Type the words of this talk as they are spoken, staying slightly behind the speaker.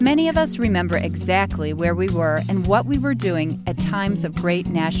Many of us remember exactly where we were and what we were doing at times of great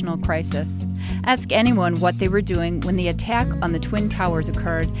national crisis. Ask anyone what they were doing when the attack on the Twin Towers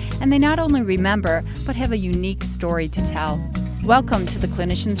occurred, and they not only remember, but have a unique story to tell. Welcome to the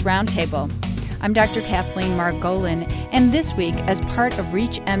Clinicians Roundtable. I'm Dr. Kathleen Margolin, and this week, as part of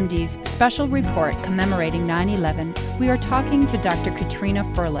ReachMD's special report commemorating 9/11, we are talking to Dr. Katrina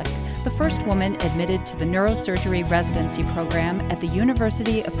Froelich, the first woman admitted to the neurosurgery residency program at the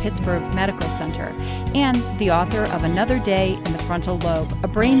University of Pittsburgh Medical Center, and the author of Another Day in the Frontal Lobe, A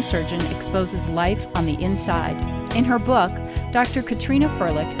Brain Surgeon Exposes Life on the Inside. In her book, Dr. Katrina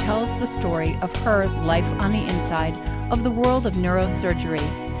Froelich tells the story of her life on the inside of the world of neurosurgery.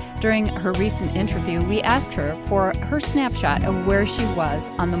 During her recent interview, we asked her for her snapshot of where she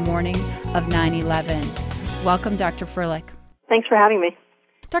was on the morning of 9/11. Welcome, Dr. Froelich. Thanks for having me.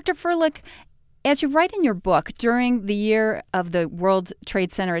 Dr. Froelich, as you write in your book, during the year of the World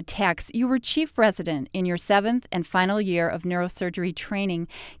Trade Center attacks, you were chief resident in your 7th and final year of neurosurgery training.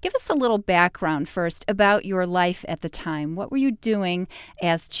 Give us a little background first about your life at the time. What were you doing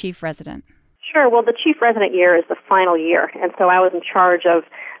as chief resident? Sure. Well, the chief resident year is the final year, and so I was in charge of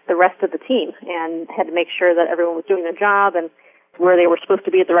the rest of the team and had to make sure that everyone was doing their job and where they were supposed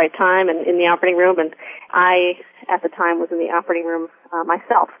to be at the right time and in the operating room. And I, at the time, was in the operating room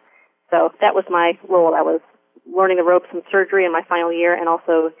myself. So that was my role. I was learning the ropes in surgery in my final year and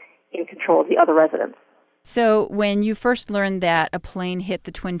also in control of the other residents. So when you first learned that a plane hit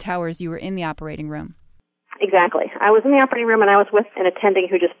the Twin Towers, you were in the operating room? Exactly. I was in the operating room, and I was with an attending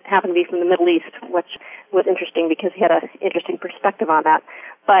who just happened to be from the Middle East, which was interesting because he had an interesting perspective on that.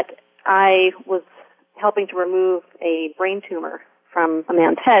 But I was helping to remove a brain tumor from a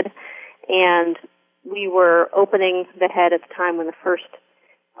man's head, and we were opening the head at the time when the first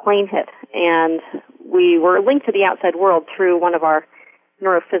plane hit, and we were linked to the outside world through one of our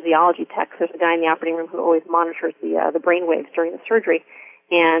neurophysiology techs. There's a guy in the operating room who always monitors the brain waves during the surgery,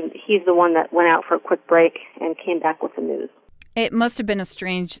 and he's the one that went out for a quick break and came back with the news. It must have been a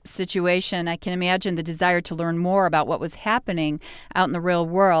strange situation. I can imagine the desire to learn more about what was happening out in the real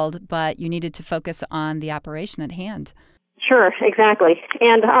world, but you needed to focus on the operation at hand. Sure, exactly.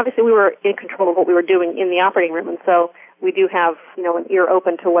 And obviously we were in control of what we were doing in the operating room, and so we do have, an ear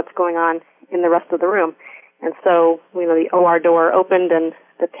open to what's going on in the rest of the room. And so, the OR door opened and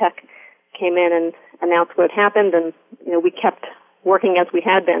the tech came in and announced what had happened, and, we kept working as we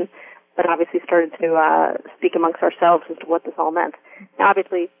had been, but obviously started to speak amongst ourselves as to what this all meant. Now,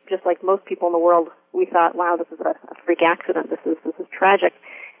 obviously, just like most people in the world, we thought, wow, this is a freak accident, this is tragic,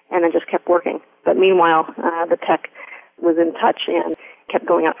 and then just kept working. But meanwhile, the tech was in touch and kept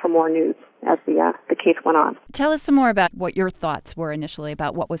going out for more news as the case went on. Tell us some more about what your thoughts were initially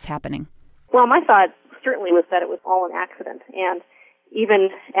about what was happening. Well, my thought certainly was that it was all an accident, and even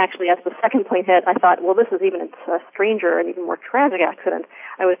actually as the second plane hit, I thought, well, this is even a stranger and even more tragic accident.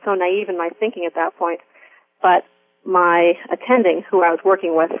 I was so naive in my thinking at that point. But my attending, who I was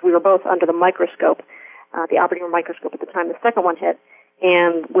working with, we were both under the microscope, the operating room microscope at the time the second one hit,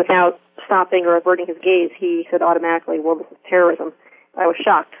 and without stopping or averting his gaze, he said automatically, well, this is terrorism. I was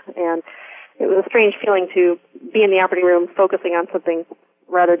shocked, and it was a strange feeling to be in the operating room focusing on something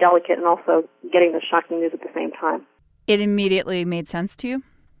rather delicate and also getting the shocking news at the same time. It immediately made sense to you?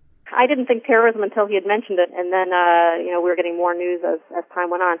 I didn't think terrorism until he had mentioned it, and then, we were getting more news as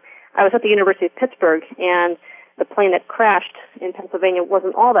time went on. I was at the University of Pittsburgh, and the plane that crashed in Pennsylvania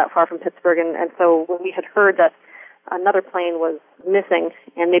wasn't all that far from Pittsburgh, and so when we had heard that another plane was missing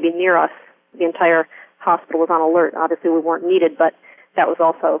and maybe near us, the entire hospital was on alert. Obviously, we weren't needed, but that was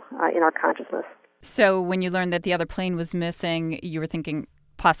also in our consciousness. So when you learned that the other plane was missing, you were thinking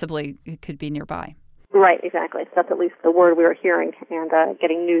possibly it could be nearby. Right, exactly. That's at least the word we were hearing and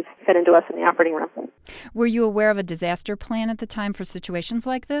getting news fed into us in the operating room. Were you aware of a disaster plan at the time for situations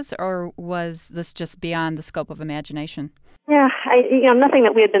like this, or was this just beyond the scope of imagination? Yeah, nothing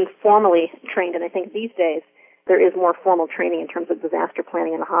that we had been formally trained in. I think these days there is more formal training in terms of disaster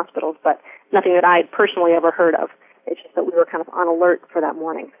planning in the hospitals, but nothing that I had personally ever heard of. It's just that we were kind of on alert for that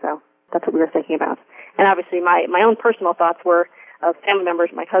morning, so that's what we were thinking about. And obviously my own personal thoughts were of family members.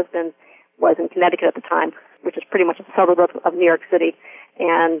 My husband was in Connecticut at the time, which is pretty much a suburb of New York City,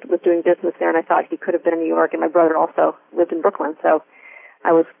 and was doing business there, and I thought he could have been in New York, and my brother also lived in Brooklyn, so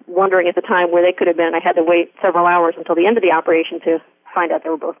I was wondering at the time where they could have been. I had to wait several hours until the end of the operation to find out they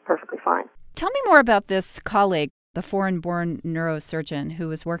were both perfectly fine. Tell me more about this colleague, the foreign-born neurosurgeon who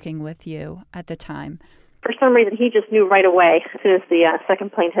was working with you at the time. For some reason, he just knew right away, as soon as the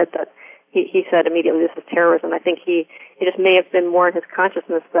second plane hit, that he said immediately, this is terrorism. I think it just may have been more in his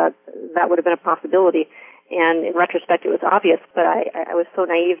consciousness that would have been a possibility. And in retrospect, it was obvious, but I was so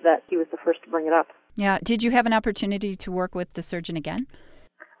naive that he was the first to bring it up. Yeah. Did you have an opportunity to work with the surgeon again?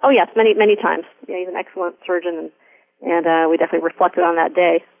 Oh, yes, many, many times. Yeah, he's an excellent surgeon, and we definitely reflected on that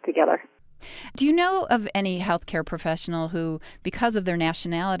day together. Do you know of any healthcare professional who, because of their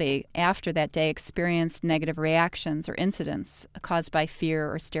nationality, after that day experienced negative reactions or incidents caused by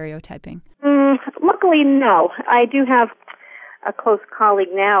fear or stereotyping? Luckily, no. I do have a close colleague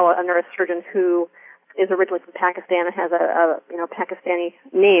now, a neurosurgeon who is originally from Pakistan and has a Pakistani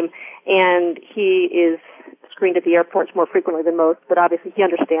name, and he is screened at the airports more frequently than most, but obviously he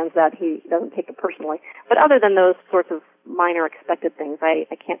understands that. He doesn't take it personally. But other than those sorts of minor expected things, I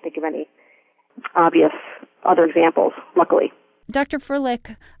can't think of any obvious other examples, luckily. Dr.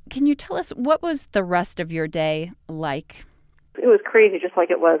 Froelich, can you tell us what was the rest of your day like? It was crazy, just like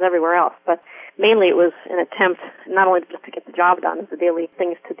it was everywhere else, but mainly it was an attempt not only just to get the job done, the daily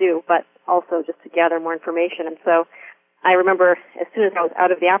things to do, but also just to gather more information. And so I remember as soon as I was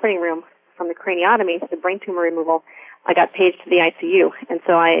out of the operating room from the craniotomy, the brain tumor removal, I got paged to the ICU. And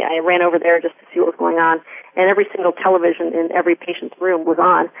so I ran over there just to see what was going on. And every single television in every patient's room was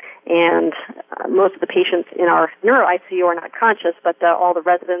on. And most of the patients in our neuro ICU are not conscious, but all the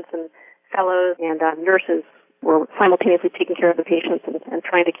residents and fellows and nurses were simultaneously taking care of the patients and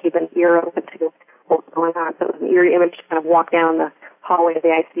trying to keep an ear open to what was going on. So it was an eerie image to kind of walk down the hallway of the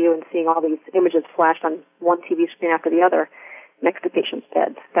ICU and seeing all these images flashed on one TV screen after the other next to patients'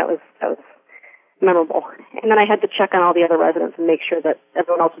 beds. That was memorable. And then I had to check on all the other residents and make sure that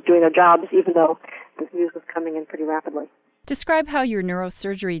everyone else was doing their jobs, even though the news was coming in pretty rapidly. Describe how your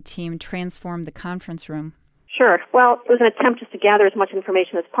neurosurgery team transformed the conference room. Sure. Well, it was an attempt just to gather as much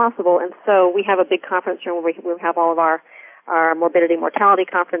information as possible, and so we have a big conference room where we have all of our morbidity mortality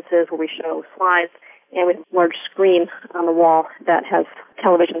conferences where we show slides, and we have a large screen on the wall that has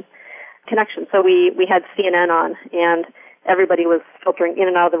television connection. So we had CNN on, and everybody was filtering in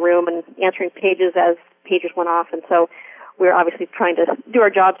and out of the room and answering pages as pages went off, and so we were obviously trying to do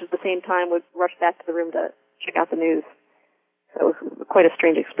our jobs at the same time. We'd rush back to the room to check out the news. So it was quite a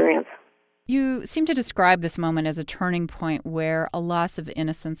strange experience. You seem to describe this moment as a turning point where a loss of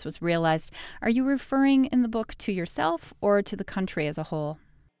innocence was realized. Are you referring in the book to yourself or to the country as a whole?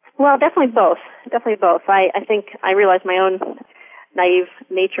 Well, definitely both. Definitely both. I think I realized my own naive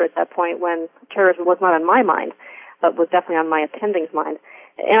nature at that point when terrorism was not on my mind, but was definitely on my attending's mind.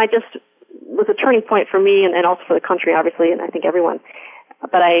 And it was a turning point for me and also for the country, obviously, and I think everyone.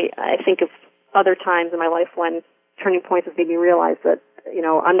 But I think of other times in my life when turning points have made me realize that,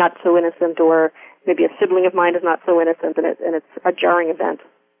 I'm not so innocent, or maybe a sibling of mine is not so innocent, and it's a jarring event.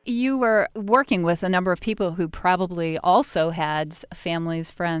 You were working with a number of people who probably also had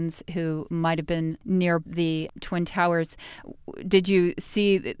families, friends who might have been near the Twin Towers. Did you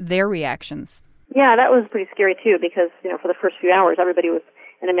see their reactions? Yeah, that was pretty scary, too, because, for the first few hours, everybody was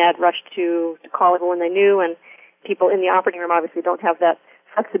in a mad rush to call everyone they knew, and people in the operating room obviously don't have that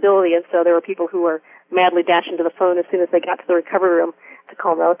flexibility, and so there were people who were madly dashing to the phone as soon as they got to the recovery room to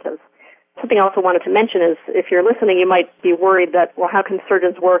call relatives. Something I also wanted to mention is, if you're listening, you might be worried that, well, how can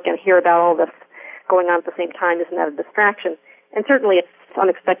surgeons work and hear about all this going on at the same time? Isn't that a distraction? And certainly it's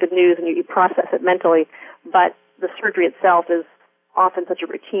unexpected news and you process it mentally, but the surgery itself is often such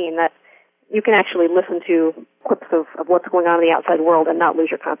a routine that you can actually listen to clips of what's going on in the outside world and not lose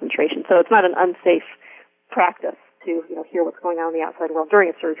your concentration. So it's not an unsafe practice to hear what's going on in the outside world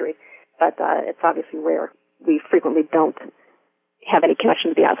during a surgery, but it's obviously rare. We frequently don't have any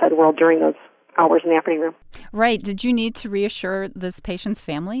connection to the outside world during those hours in the operating room. Right. Did you need to reassure this patient's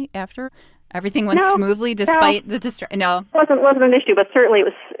family after everything went smoothly despite the distraction? No. It wasn't an issue, but certainly it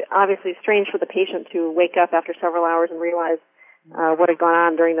was obviously strange for the patient to wake up after several hours and realize what had gone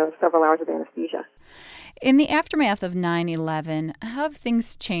on during those several hours of anesthesia. In the aftermath of 9/11, how have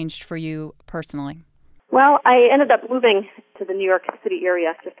things changed for you personally? Well, I ended up moving to the New York City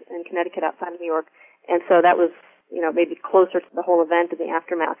area, just in Connecticut outside of New York, and so that was made me closer to the whole event and the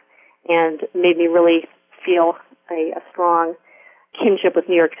aftermath, and made me really feel a strong kinship with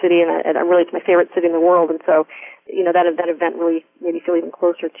New York City, and really it's my favorite city in the world, and so, that event really made me feel even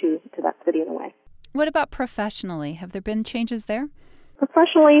closer to that city in a way. What about professionally? Have there been changes there?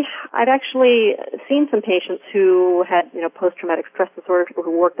 Professionally, I've actually seen some patients who had, post-traumatic stress disorder, people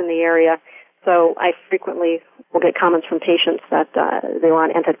who worked in the area. So I frequently will get comments from patients that they were on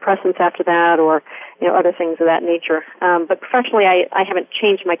antidepressants after that, or other things of that nature. But professionally, I haven't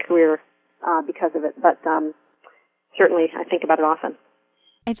changed my career because of it, but certainly I think about it often.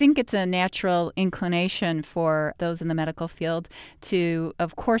 I think it's a natural inclination for those in the medical field to,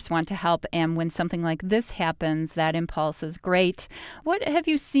 of course, want to help. And when something like this happens, that impulse is great. What have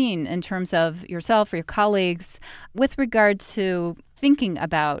you seen in terms of yourself or your colleagues with regard to thinking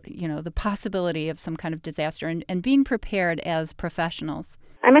about, the possibility of some kind of disaster and being prepared as professionals?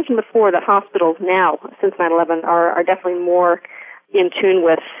 I mentioned before that hospitals now, since 9/11, are definitely more in tune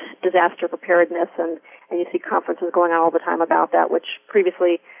with disaster preparedness, and you see conferences going on all the time about that, which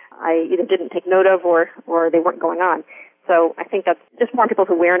previously I either didn't take note of or they weren't going on. So I think that's just more people's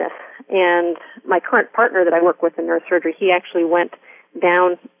awareness. And my current partner that I work with in neurosurgery, he actually went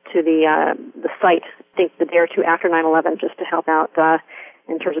down to the site, I think the day or two after 9/11, just to help out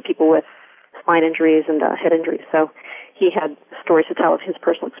in terms of people with spine injuries and head injuries. So he had stories to tell of his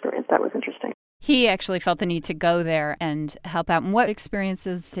personal experience. That was interesting. He actually felt the need to go there and help out. And what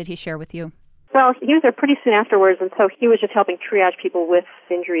experiences did he share with you? Well, he was there pretty soon afterwards, and so he was just helping triage people with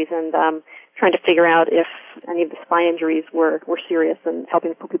injuries and trying to figure out if any of the spine injuries were serious, and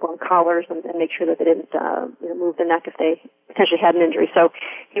helping put people on collars and make sure that they didn't move the neck if they potentially had an injury. So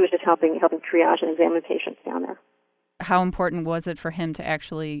he was just helping triage and examine patients down there. How important was it for him to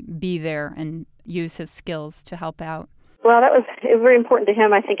actually be there and use his skills to help out? Well, that was very important to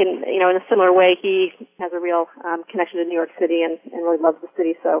him. I think in a similar way, he has a real connection to New York City and really loves the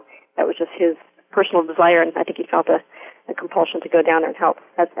city. So that was just his personal desire, and I think he felt a compulsion to go down there and help,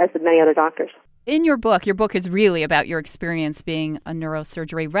 as did many other doctors. In your book is really about your experience being a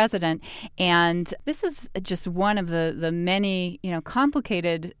neurosurgery resident, and this is just one of the many,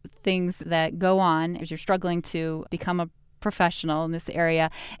 complicated things that go on as you're struggling to become a professional in this area,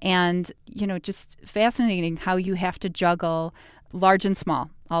 and, just fascinating how you have to juggle large and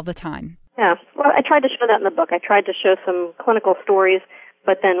small all the time. Yeah, well, I tried to show that in the book. I tried to show some clinical stories,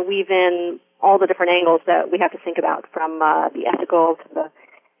 but then weave in all the different angles that we have to think about, from the ethical to the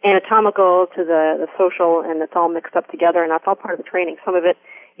anatomical to the social, and it's all mixed up together, and that's all part of the training. Some of it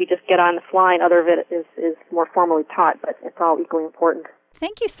you just get on the fly, and other of it is more formally taught, but it's all equally important.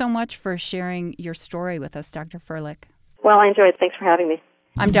 Thank you so much for sharing your story with us, Dr. Froelich. Well, I enjoyed it. Thanks for having me.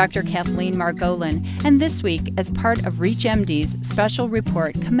 I'm Dr. Kathleen Margolin, and this week, as part of ReachMD's special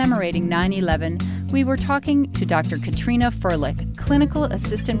report commemorating 9/11, we were talking to Dr. Katrina Froelich, clinical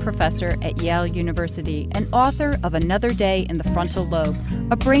assistant professor at Yale University and author of Another Day in the Frontal Lobe,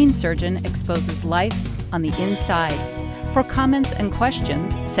 a brain surgeon exposes life on the inside. For comments and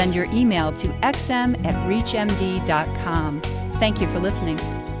questions, send your email to xm@reachmd.com. Thank you for listening.